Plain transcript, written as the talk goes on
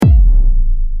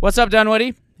What's up,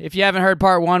 Dunwoody? If you haven't heard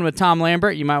part 1 with Tom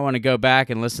Lambert, you might want to go back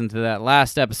and listen to that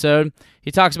last episode. He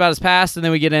talks about his past, and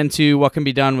then we get into what can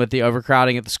be done with the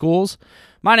overcrowding at the schools.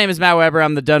 My name is Matt Weber.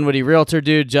 I'm the Dunwoody Realtor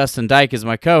Dude. Justin Dyke is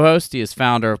my co-host. He is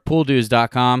founder of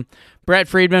PoolDues.com. Brett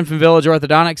Friedman from Village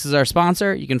Orthodontics is our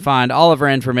sponsor. You can find all of our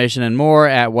information and more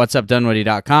at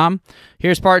whatsupdunwoody.com.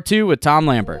 Here's part 2 with Tom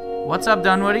Lambert. What's up,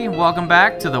 Dunwoody? Welcome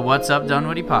back to the What's Up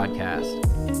Dunwoody podcast.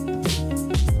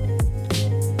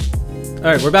 All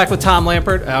right, we're back with Tom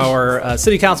Lambert, our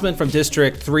city councilman from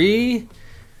District 3.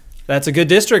 That's a good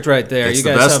district right there. It's you the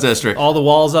guys best have district. all the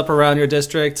walls up around your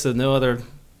district, so no other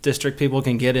district people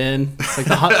can get in. It's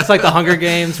like the Hunger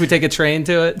Games. We take a train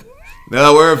to it.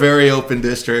 No, we're a very open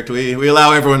district. We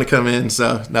allow everyone to come in.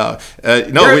 So no,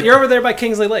 You're over there by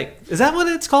Kingsley Lake. Is that what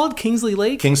it's called? Kingsley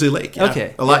Lake? Kingsley Lake. Yeah.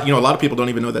 Okay. A lot of people don't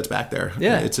even know that's back there.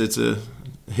 Yeah. It's a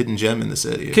hidden gem in the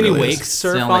city. Can you really wake is.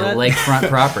 surf It's the on only it? lakefront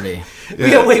property.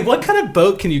 Yeah, wait, what kind of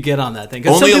boat can you get on that thing?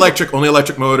 'Cause Only some people-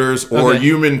 electric motors or Okay.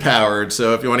 human powered.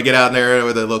 So if you want to get out there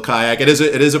with a little kayak, it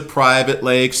is a private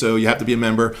lake, so you have to be a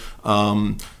member.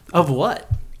 Of what?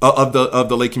 Of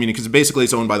the lake community, because basically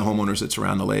it's owned by the homeowners that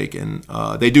surround the lake, and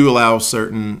they do allow a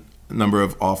certain number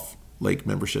of off lake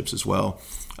memberships as well.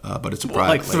 But it's a private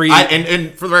like lake. three-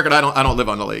 And for the record, I don't live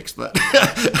on the lakes, but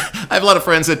I have a lot of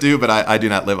friends that do, but I do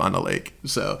not live on the lake.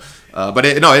 So,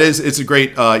 it's a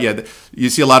great. You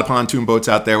see a lot of pontoon boats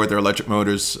out there with their electric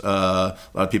motors. A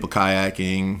lot of people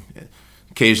kayaking.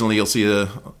 Occasionally, you'll see a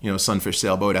sunfish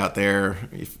sailboat out there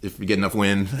if you get enough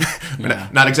wind. Yeah.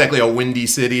 Not exactly a windy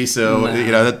city, so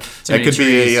No. that could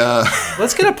be a.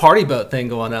 Let's get a party boat thing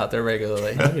going out there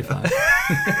regularly. That'd be fun.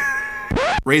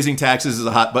 Raising taxes is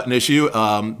a hot button issue,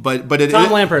 but it Tom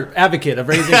is Lambert, advocate of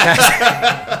raising taxes.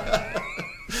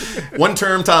 one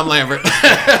term. Tom Lambert.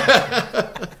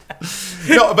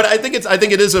 No, but I think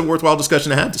it is a worthwhile discussion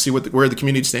to have to see where the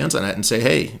community stands on that and say,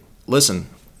 hey, listen,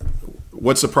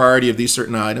 what's the priority of these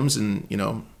certain items, and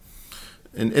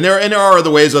there are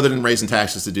other ways other than raising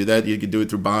taxes to do that. You could do it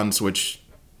through bonds, which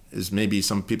is maybe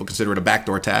some people consider it a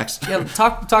backdoor tax. Yeah,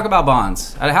 talk about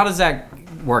bonds. How does that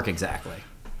work exactly?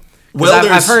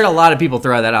 Well, I've heard a lot of people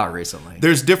throw that out recently.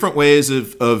 There's different ways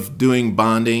of doing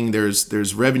bonding.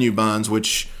 There's revenue bonds,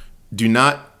 which do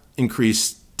not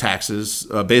increase taxes.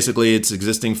 Basically, it's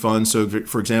existing funds. So,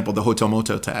 for example, the hotel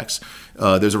motel tax,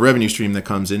 there's a revenue stream that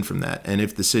comes in from that. And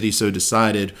if the city so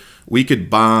decided, we could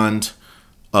bond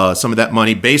some of that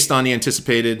money based on the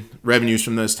anticipated revenues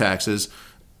from those taxes,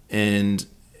 and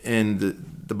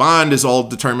the bond is all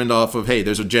determined off of, hey,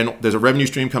 there's a revenue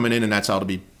stream coming in, and that's how to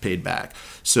be paid back.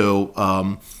 So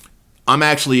I'm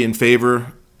actually in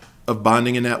favor of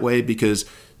bonding in that way, because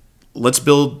let's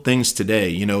build things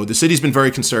today. The city's been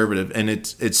very conservative, and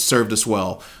it's served us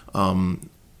well,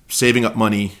 saving up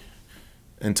money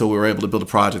until we were able to build a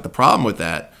project. The problem with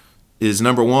that is,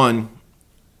 number one,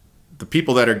 the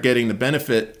people that are getting the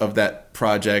benefit of that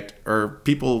project are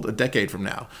people a decade from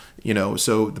now.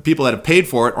 So the people that have paid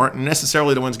for it aren't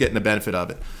necessarily the ones getting the benefit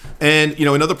of it. And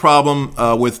another problem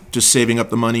with just saving up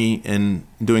the money and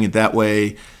doing it that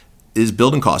way is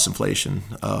building cost inflation.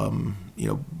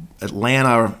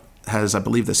 Atlanta has, I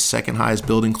believe, the second highest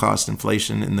building cost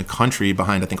inflation in the country,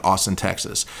 behind, I think, Austin,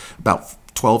 Texas, about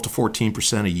 12 to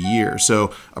 14% a year.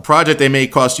 So a project they may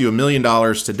cost you $1 million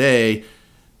today,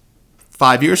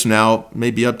 5 years from now,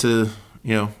 may be up to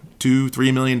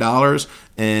 $2-3 million,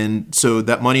 and so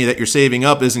that money that you're saving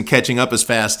up isn't catching up as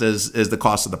fast as the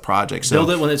cost of the project. So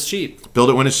Build it when it's cheap. Build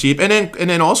it when it's cheap, and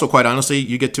then also, quite honestly,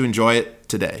 you get to enjoy it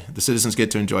today. The citizens get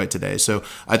to enjoy it today. So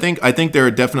I think there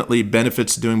are definitely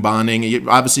benefits to doing bonding.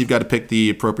 Obviously, you've got to pick the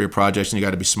appropriate projects, and you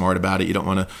got to be smart about it. You don't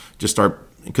want to just start,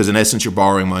 because in essence you're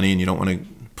borrowing money, and you don't want to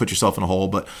put yourself in a hole.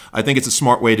 But I think it's a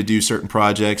smart way to do certain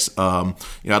projects.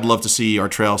 I'd love to see our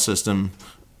trail system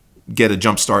get a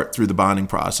jump start through the bonding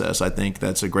process. I think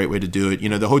that's a great way to do it.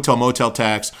 The hotel motel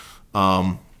tax,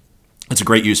 it's a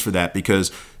great use for that, because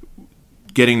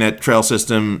getting that trail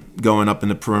system going up in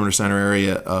the perimeter center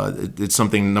area, it's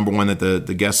something, number one, that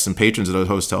the guests and patrons of those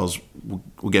hotels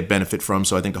will get benefit from.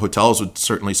 So I think the hotels would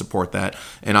certainly support that,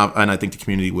 and I think the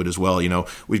community would as well.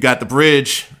 We've got the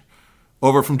bridge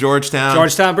over from Georgetown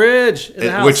Bridge,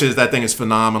 that thing is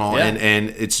phenomenal, Yeah. and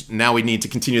it's now we need to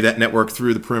continue that network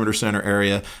through the perimeter center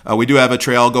area. We do have a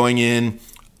trail going right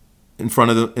in front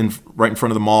of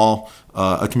the mall,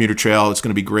 a commuter trail. It's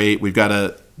going to be great.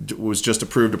 Was just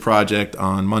approved a project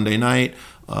on Monday night,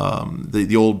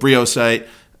 the old Brio site,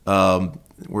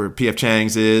 where PF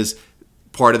Chang's is.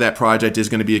 Part of that project is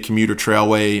going to be a commuter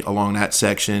trailway along that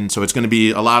section. So it's going to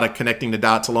be a lot of connecting the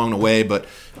dots along the way. But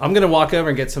I'm going to walk over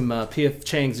and get some P.F.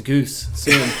 Chang's goose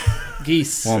soon.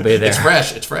 Geese. Won't be there. It's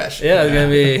fresh. Yeah, it's going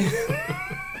to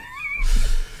be...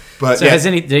 But So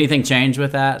did anything change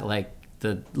with that? Like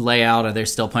the layout? Are they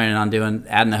still planning on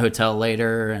adding the hotel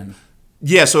later? And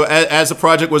yeah. So as the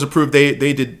project was approved,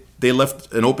 they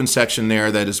left an open section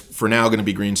there that is for now going to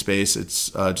be green space. It's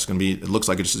just going to be. It looks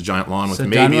like it's just a giant lawn with so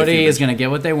maybe a few Dunwoody is going to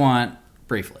get what they want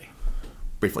briefly.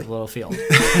 A little field.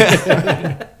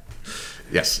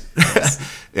 Yes.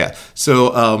 Yeah.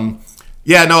 So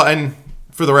and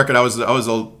for the record, I was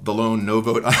the lone no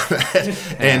vote on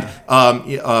that, and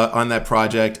on that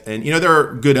project. And there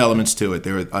are good elements to it.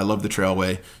 I love the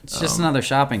Trailway. It's just another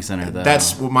shopping center, though.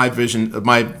 That's what my vision,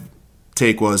 my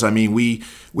take was. I mean, we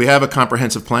have a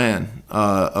comprehensive plan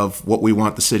of what we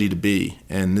want the city to be,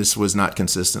 and this was not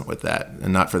consistent with that,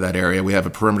 and not for that area. We have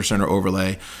a perimeter center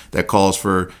overlay that calls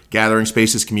for gathering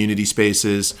spaces, community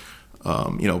spaces,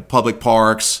 public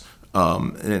parks,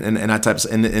 and that type of,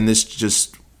 and this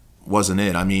just wasn't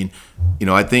it. I mean,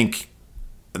 I think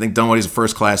Dunwoody's a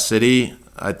first-class city.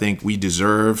 I think we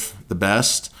deserve the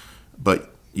best,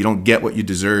 but you don't get what you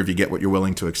deserve. You get what you're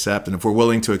willing to accept. And if we're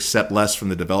willing to accept less from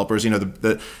the developers,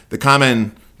 the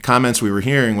comments we were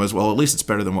hearing was, well, at least it's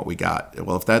better than what we got.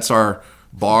 Well, if that's our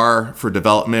bar for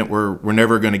development, we're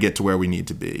never going to get to where we need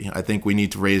to be. I think we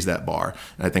need to raise that bar.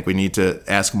 And I think we need to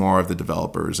ask more of the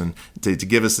developers and to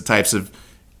give us the types of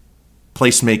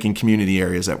placemaking community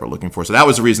areas that we're looking for. So that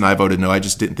was the reason I voted no. I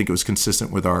just didn't think it was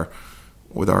consistent with our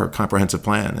comprehensive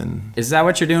plan. And is that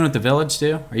what you're doing with the village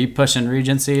too? Are you pushing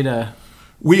Regency to?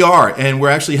 We are, and we're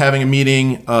actually having a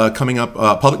meeting coming up,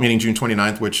 public meeting June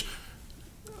 29th, which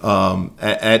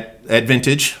at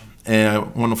Vintage,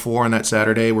 104 on that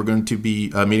Saturday. We're going to be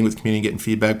meeting with the community, getting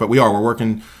feedback. But we're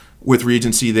working with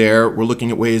Regency there. We're looking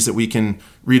at ways that we can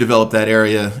redevelop that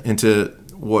area into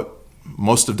what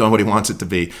most of Dunwoody wants it to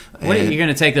be. What, are you going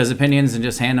to take those opinions and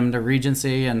just hand them to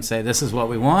Regency and say this is what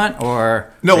we want,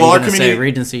 or no? Well, our community, say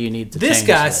Regency, you need to. This change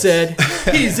guy this. said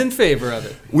he's in favor of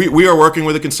it. We are working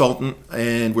with a consultant,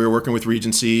 and we're working with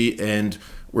Regency, and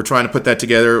we're trying to put that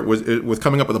together with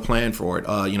coming up with a plan for it.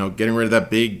 Getting rid of that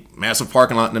big, massive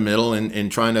parking lot in the middle,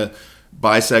 and trying to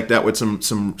bisect that with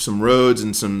some roads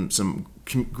and some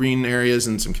green areas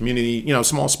and some community,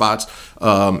 small spots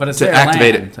but it's to their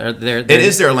activate land. it. It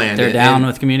is their land. They're down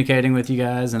with communicating with you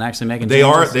guys and actually making. They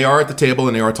changes. are at the table,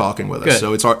 and they are talking with us.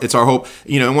 Good. So it's our hope.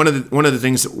 And one of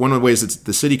the ways that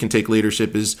the city can take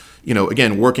leadership is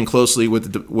again working closely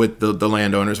with the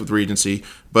landowners, with Regency,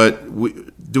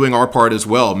 but doing our part as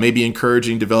well. Maybe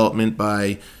encouraging development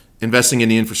by investing in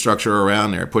the infrastructure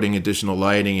around there, putting additional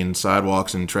lighting and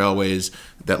sidewalks and trailways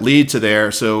that lead to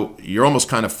there. So you're almost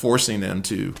kind of forcing them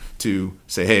to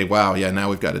say, hey, wow, yeah,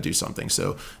 now we've got to do something.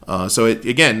 So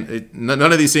none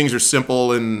of these things are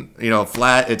simple and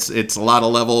flat. It's a lot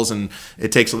of levels, and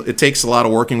it takes a lot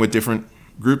of working with different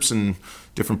groups and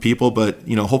different people. But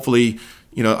hopefully,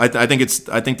 I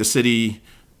think the city.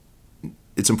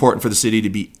 It's important for the city to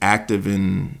be active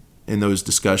in those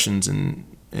discussions and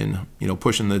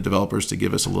pushing the developers to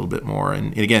give us a little bit more.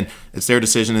 And again, it's their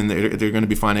decision, and they're going to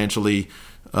be financially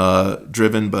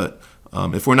driven. But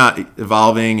if we're not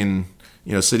evolving, and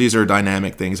cities are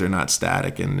dynamic things, they're not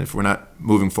static. And if we're not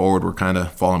moving forward, we're kind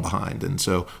of falling behind. And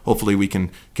so hopefully we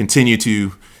can continue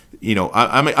to,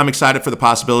 I'm excited for the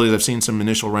possibilities. I've seen some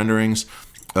initial renderings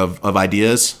of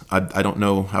ideas. I don't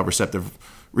know how receptive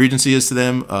Regency is to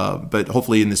them, but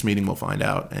hopefully in this meeting we'll find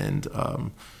out and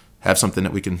have something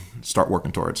that we can start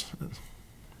working towards.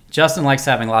 Justin likes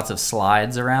having lots of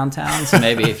slides around town, so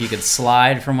maybe if you could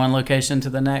slide from one location to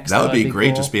the next, that would be great.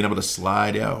 Cool. Just being able to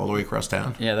slide, all the way across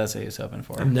town. Yeah, that's what he was hoping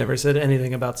for. I've never said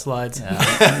anything about slides.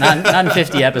 Not in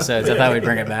 50 episodes. I thought we'd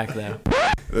bring it back though.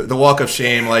 The walk of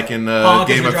shame, like in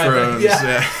Game of Thrones.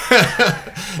 Yeah.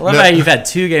 I love how you've had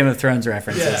 2 Game of Thrones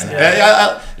references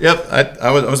now.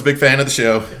 I was a big fan of the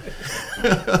show.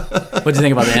 What do you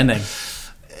think about the ending?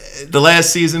 The last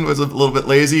season was a little bit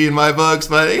lazy in my books,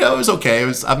 but it was okay.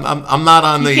 I'm not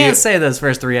on the. You can't say those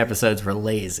first 3 episodes were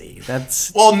lazy.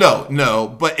 That's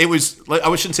no, but it was.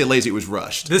 I shouldn't say lazy. It was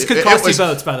rushed. This could cost you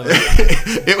votes, by the way.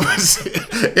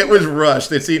 It was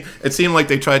rushed. It seemed like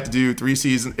they tried to do 3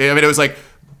 seasons. I mean, it was like.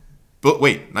 But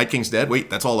wait, Night King's dead? Wait,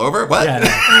 that's all over? What? Yeah,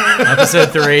 no. Episode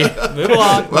 3. Move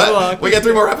along. We got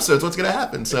 3 more episodes. What's going to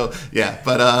happen? So, yeah,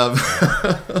 but...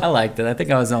 I liked it. I think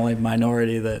I was the only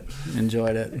minority that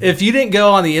enjoyed it. If you didn't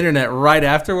go on the internet right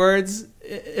afterwards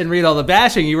and read all the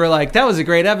bashing, you were like, that was a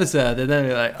great episode. And then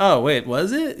you're like, oh, wait,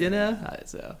 was it?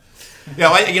 So...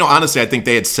 Yeah, honestly, I think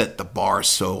they had set the bar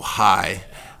so high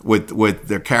with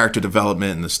their character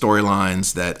development and the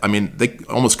storylines that, they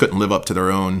almost couldn't live up to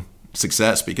their own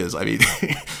success because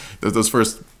those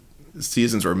first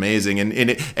seasons were amazing, and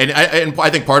I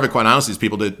think part of it, quite honestly, is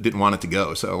people didn't want it to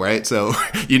go. So right, so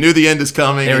you knew the end is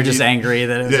coming. They were just angry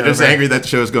that it was over. Just angry that the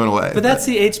show was going away. But that's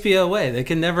the HBO way. They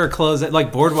can never close it.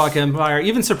 Like Boardwalk Empire,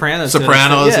 even Sopranos.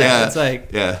 Yeah, it's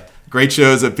like great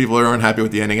shows that people are unhappy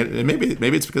with the ending. And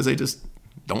maybe it's because they just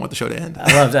don't want the show to end.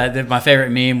 I love that. My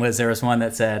favorite meme was there was one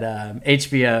that said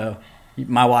HBO,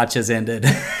 my watch has ended.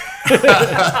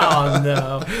 Oh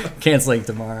no, canceling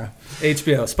tomorrow.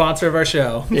 HBO, sponsor of our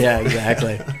show. Yeah,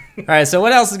 exactly. All right, so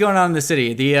what else is going on in the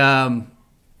city?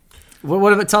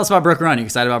 What tell us about Brook Run? You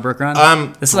excited about Brook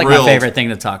Run? This is like my favorite thing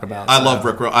to talk about. I love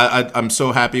Brook Run. I'm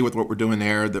so happy with what we're doing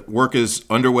there. The work is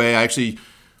underway. I actually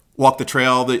walked the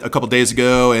trail a couple days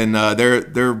ago, and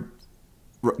they're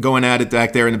going at it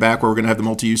back there in the back where we're going to have the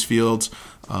multi-use fields.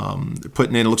 They're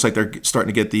putting in. It looks like they're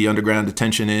starting to get the underground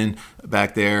detention in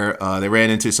back there. They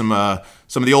ran into some of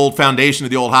the old foundation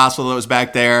of the old hospital that was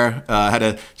back there.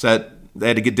 They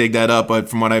had to dig that up, but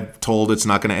from what I've told, it's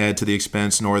not going to add to the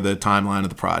expense nor the timeline of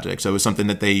the project. So it was something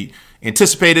that they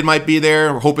anticipated might be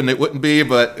there. We're hoping it wouldn't be,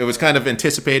 but it was kind of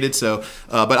anticipated. So,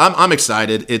 but I'm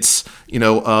excited. It's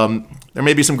there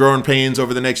may be some growing pains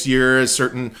over the next year,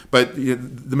 but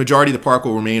the majority of the park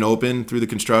will remain open through the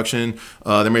construction.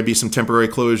 There may be some temporary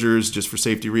closures just for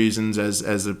safety reasons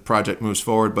as the project moves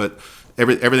forward. But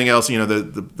everything else,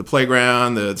 the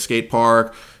playground, the skate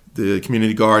park, the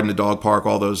community garden, the dog park,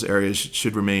 all those areas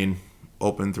should remain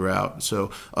open throughout. So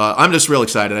I'm just real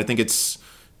excited. I think it's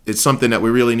something that we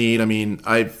really need. I mean,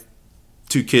 I've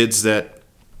 2 kids that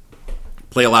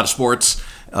play a lot of sports.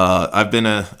 I've been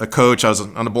a coach. I was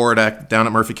on the board down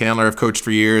at Murphy Candler. I've coached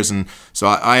for years, and so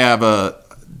I have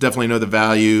definitely know the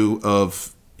value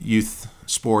of youth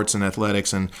sports and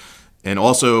athletics, and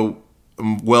also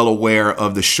I'm well aware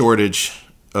of the shortage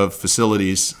of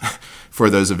facilities for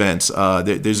those events.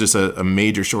 There's just a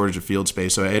major shortage of field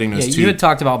space. So adding those two. You had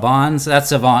talked about bonds.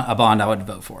 That's a bond I would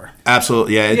vote for.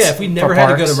 Absolutely, yeah. If we never had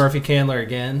to go to Murphy Candler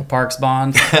again. Parks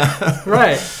bond.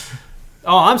 Right.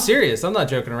 Oh, I'm serious. I'm not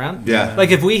joking around. Yeah. Like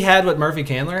if we had what Murphy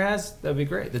Candler has, that'd be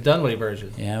great. The Dunwoody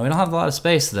version. Yeah, we don't have a lot of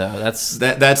space though. That's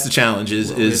the challenge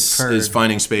is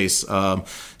finding space.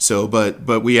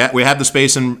 But we have the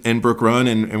space in Brook Run,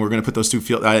 and we're going to put those 2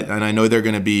 fields. And I know they're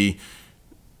going to be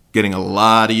getting a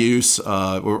lot of use.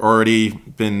 We're already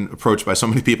been approached by so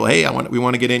many people. Hey, we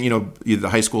want to get in. Either the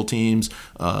high school teams,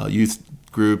 youth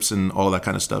groups, and all that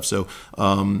kind of stuff. So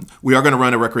we are going to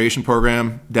run a recreation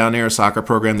program down there, a soccer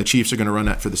program. The Chiefs are going to run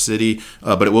that for the city,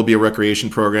 but it will be a recreation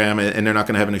program, and they're not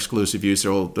going to have an exclusive use.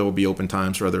 There will be open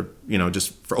times for other,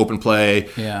 just for open play,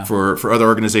 for other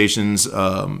organizations.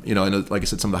 I know, like I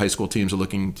said, some of the high school teams are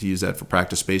looking to use that for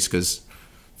practice space because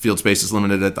field space is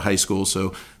limited at the high school.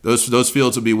 So those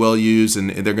fields will be well used,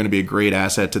 and they're going to be a great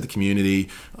asset to the community.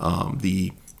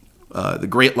 The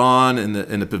Great Lawn and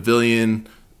the pavilion,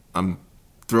 I'm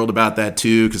thrilled about that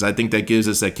too, because I think that gives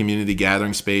us that community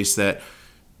gathering space that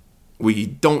we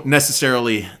don't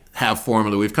necessarily have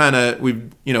formally. We've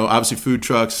obviously food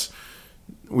trucks,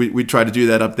 we try to do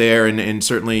that up there, and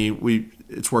certainly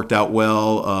it's worked out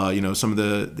well. Some of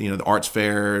the arts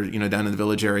fair, down in the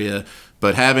village area,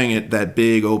 but having that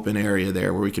big open area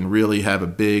there where we can really have a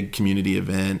big community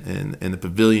event, and the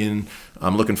pavilion,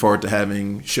 I'm looking forward to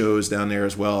having shows down there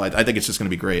as well. I think it's just going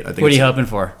to be great. What are you hoping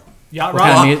for? Yeah,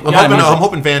 I'm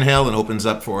hoping Van Halen opens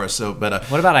up for us. So, but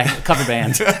what about a cover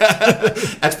band?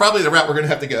 That's probably the route we're going to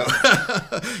have to go.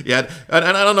 Yeah, and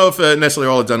I don't know if necessarily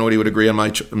all of Dunwoody would agree on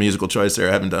my musical choice there.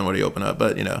 I haven't Dunwoody open up,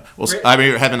 but having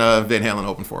Van Halen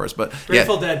open for us. But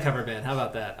Grateful Dead cover band. How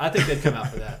about that? I think they'd come out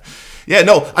for that. Yeah,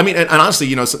 no, I mean, and honestly,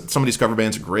 some of these cover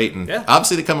bands are great, and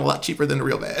obviously they come a lot cheaper than the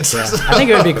real bands. Yeah. I think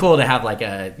it would be cool to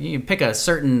have you pick a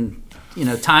certain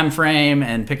time frame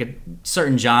and pick a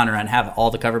certain genre and have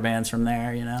all the cover bands from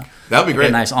there. That would be great.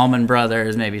 A nice Allman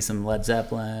Brothers, maybe some Led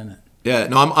Zeppelin. Yeah,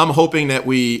 no, I'm hoping that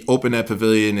we open that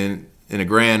pavilion in a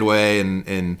grand way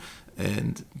and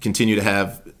continue to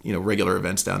have regular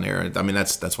events down there. I mean,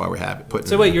 that's why we have it.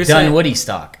 So wait, you're Dunwoody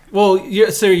stock. Well,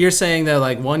 you're saying that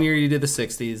like one year you did the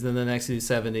 60s, then the next you do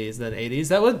 70s, then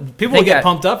 80s. People would get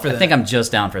pumped up for that. I think I'm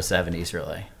just down for 70s,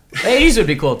 really. 80s would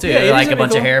be cool too. Yeah, like a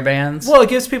bunch of hair bands. Well, it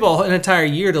gives people an entire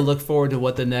year to look forward to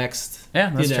what the next. Yeah,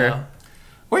 that's true.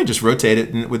 Or you just rotate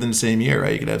it within the same year,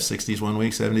 right? You could have 60s one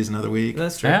week, 70s another week.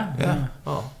 That's true. Yeah.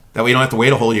 Oh, that way you don't have to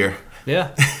wait a whole year.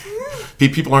 Yeah.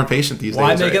 People aren't patient these days.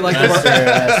 Why make it like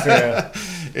That's true.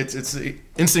 It's the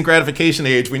instant gratification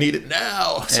age. We need it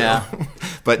now. So. Yeah.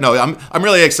 But no, I'm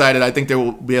really excited. I think they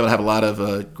will be able to have a lot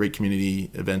of great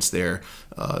community events there.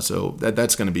 So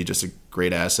that's going to be just a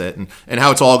great asset, and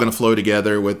how it's all going to flow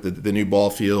together with the new ball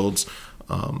fields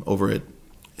over at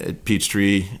at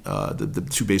Peachtree, the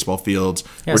 2 baseball fields.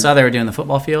 Yeah, I saw they were doing the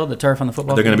football field, the turf on the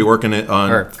football They're field. going to be working it on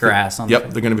Or grass on the Yep,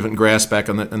 field. they're going to be putting grass back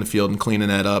on the field and cleaning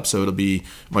that up, so it'll be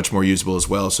much more usable as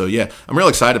well. So yeah, I'm real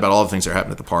excited about all the things that are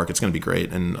happening at the park. It's going to be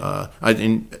great, and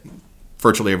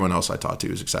virtually everyone else I talked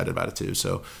to is excited about it too.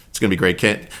 So it's going to be great.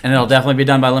 And it'll definitely be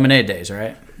done by Lemonade Days,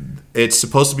 right? It's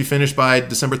supposed to be finished by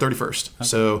December 31st. Okay.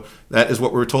 So that is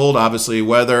what we're told. Obviously,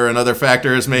 weather and other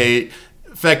factors may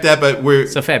affect that, but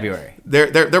so February.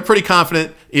 They're pretty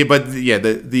confident. Yeah, but yeah,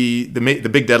 the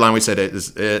big deadline we said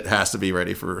it has to be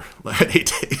ready for 8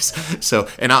 days. So,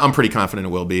 and I'm pretty confident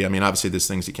it will be. I mean, obviously there's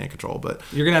things you can't control, but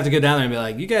you're gonna have to go down there and be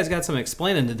like, you guys got some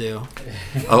explaining to do.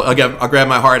 I'll grab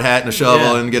my hard hat and a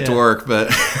shovel and get to work.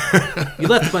 But you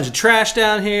left a bunch of trash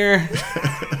down here.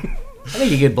 I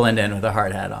think you could blend in with a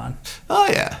hard hat on. Oh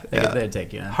yeah, They'd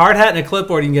take you in. Hard hat and a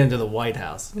clipboard, you can get into the White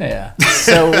House. Yeah.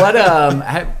 So what?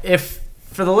 If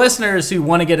for the listeners who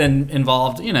want to get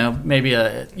involved, maybe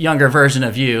a younger version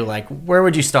of you, like where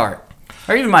would you start?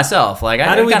 Or even myself, like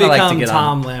how do we become like to get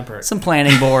Tom on Lampert? Some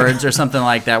planning boards or something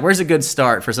like that. Where's a good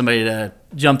start for somebody to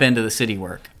jump into the city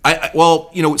work? So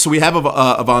we have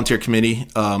a volunteer committee.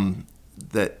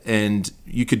 And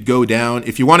you could go down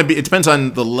if you want to be. It depends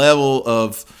on the level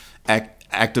of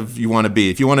active you want to be.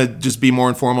 If you want to just be more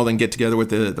informal, then get together with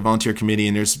the volunteer committee,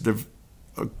 and there's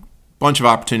a bunch of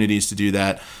opportunities to do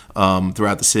that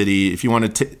throughout the city. If you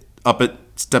want to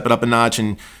step it up a notch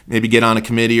and maybe get on a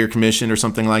committee or commission or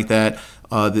something like that,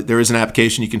 there is an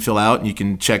application you can fill out, and you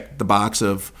can check the box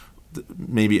of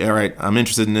maybe, all right, I'm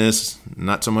interested in this,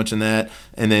 not so much in that.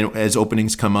 And then as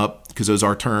openings come up, because those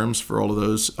are terms for all of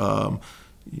those,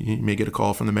 you may get a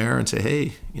call from the mayor and say,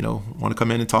 hey, want to come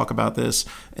in and talk about this.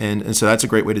 And so that's a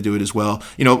great way to do it as well.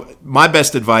 My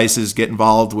best advice is get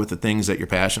involved with the things that you're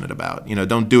passionate about.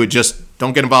 Don't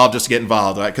get involved just to get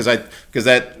involved, right? Because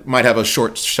that might have a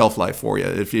short shelf life for you.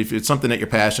 If it's something that you're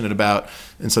passionate about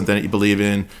and something that you believe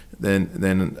in,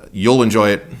 then you'll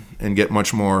enjoy it and get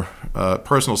much more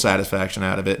personal satisfaction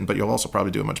out of it. But you'll also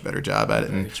probably do a much better job at it.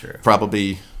 Very and true.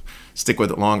 Probably stick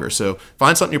with it longer. So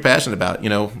find something you're passionate about,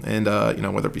 and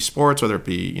whether it be sports, whether it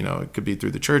be, it could be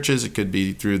through the churches, it could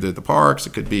be through the parks,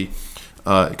 it could be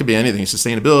anything,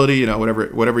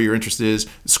 sustainability, whatever your interest is,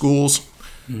 schools.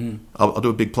 Mm-hmm. I'll do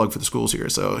a big plug for the schools here.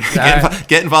 So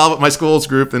get involved with my schools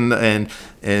group and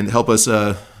help us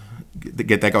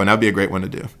get that going. That'd be a great one to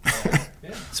do.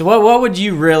 So what would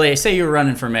you really say you were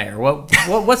running for mayor?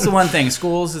 What's the one thing?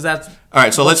 Schools, is that? All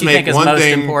right, so let's make one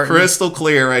thing crystal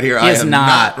clear right here. I am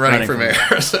not running for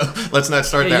mayor. So let's not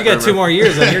start that rumor. You got 2 more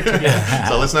years on your term.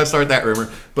 So let's not start that rumor.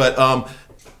 But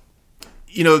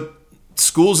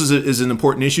schools is an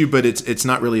important issue, but it's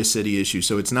not really a city issue.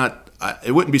 So it's not.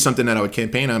 It wouldn't be something that I would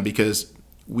campaign on because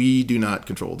we do not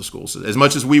control the schools. As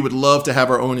much as we would love to have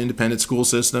our own independent school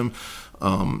system,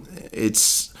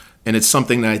 it's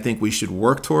something that I think we should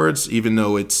work towards, even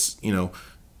though it's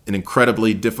an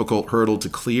incredibly difficult hurdle to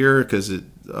clear because it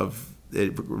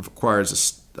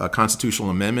requires a constitutional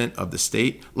amendment of the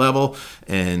state level.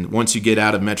 And once you get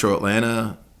out of Metro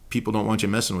Atlanta, people don't want you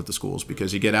messing with the schools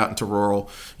because you get out into rural,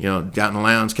 out in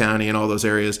Lowndes County and all those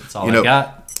areas. That's all I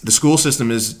got. The school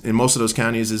system is in most of those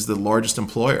counties is the largest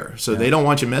employer, so they don't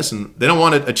want you messing. They don't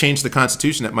want to change the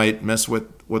Constitution that might mess with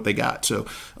what they got. So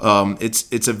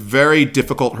it's a very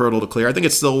difficult hurdle to clear. I think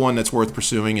it's still one that's worth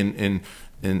pursuing and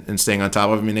staying on top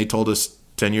of. I mean, they told us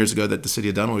 10 years ago that the city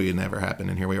of Dunwoody would never happen,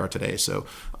 and here we are today. So,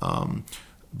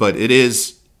 but it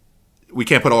is. We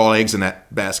can't put all eggs in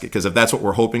that basket because if that's what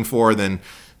we're hoping for, then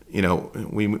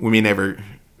we may never,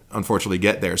 unfortunately,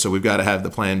 get there. So we've got to have the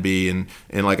plan B and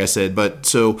like I said, but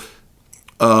so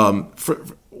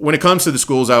when it comes to the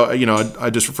schools, I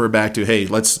just refer back to, hey,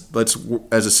 let's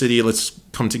as a city, let's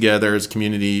come together as a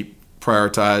community,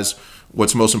 prioritize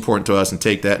what's most important to us and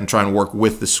take that and try and work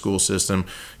with the school system,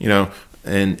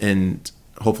 and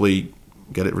hopefully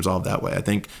get it resolved that way. I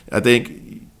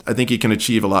think you can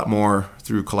achieve a lot more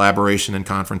through collaboration and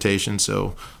confrontation.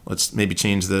 So let's maybe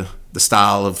change the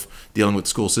style of dealing with the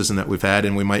school system that we've had,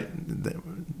 and we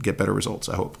might get better results,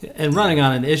 I hope. And running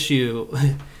on an issue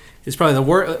is probably the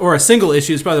worst, or a single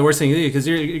issue is probably the worst thing you do, because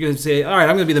you're going to say, all right,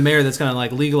 I'm going to be the mayor that's going to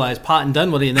like legalize pot in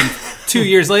Dunwoody, and then 2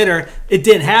 years later, it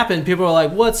didn't happen. People are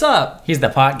like, what's up? He's the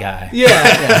pot guy.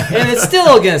 Yeah. And it's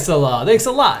still against the law. Thanks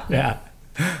a lot. Yeah.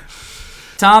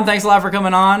 Tom, thanks a lot for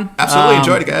coming on. Absolutely.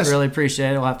 Enjoyed it, guys. Really appreciate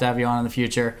it. We'll have to have you on in the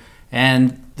future.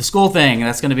 And the school thing,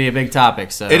 that's going to be a big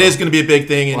topic. So it is going to be a big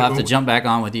thing. We'll have to jump back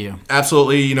on with you.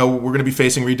 Absolutely. We're going to be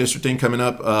facing redistricting coming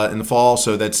up in the fall,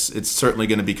 so it's certainly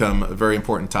going to become a very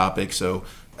important topic. So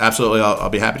absolutely, I'll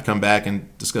be happy to come back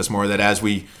and discuss more of that as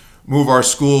we move our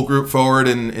school group forward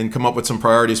and come up with some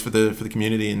priorities for the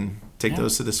community and take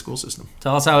those to the school system.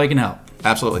 Tell us how we can help.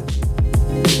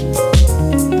 Absolutely.